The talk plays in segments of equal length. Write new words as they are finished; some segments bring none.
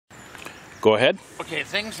Go ahead. Okay,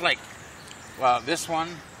 things like, well, this one,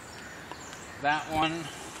 that one.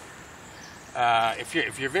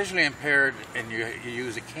 If you're visually impaired and you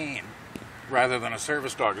use a cane rather than a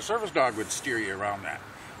service dog would steer you around that.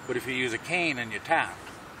 But if you use a cane and you tap,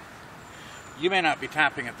 you may not be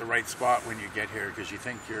tapping at the right spot when you get here because you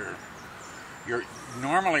think you're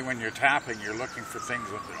normally when you're tapping, you're looking for things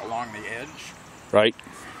along the edge. Right.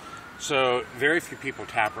 So very few people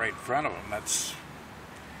tap right in front of them. That's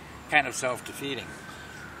kind of self-defeating.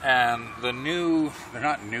 And they're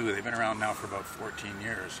not new, they've been around now for about 14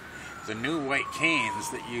 years. The new white canes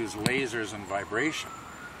that use lasers and vibration,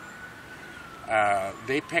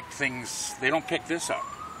 they don't pick this up.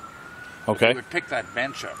 Okay. They would pick that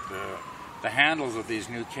bench up. The handles of these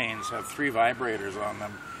new canes have 3 vibrators on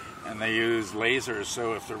them, and they use lasers,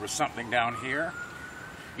 so if there was something down here,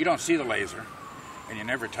 you don't see the laser, and you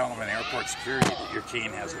never tell them in airport security that your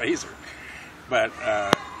cane has laser. But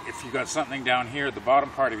if you got something down here, the bottom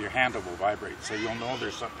part of your handle will vibrate, so you'll know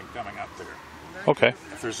there's something coming up there. Okay.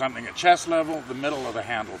 If there's something at chest level, the middle of the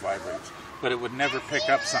handle vibrates, but it would never pick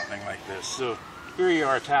up something like this. So here you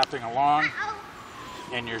are tapping along,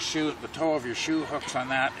 and the toe of your shoe hooks on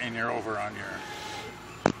that, and you're over on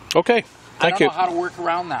your... Okay, thank you. I don't know how to work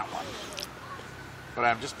around that one, but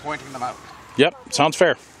I'm just pointing them out. Yep, sounds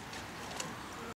fair.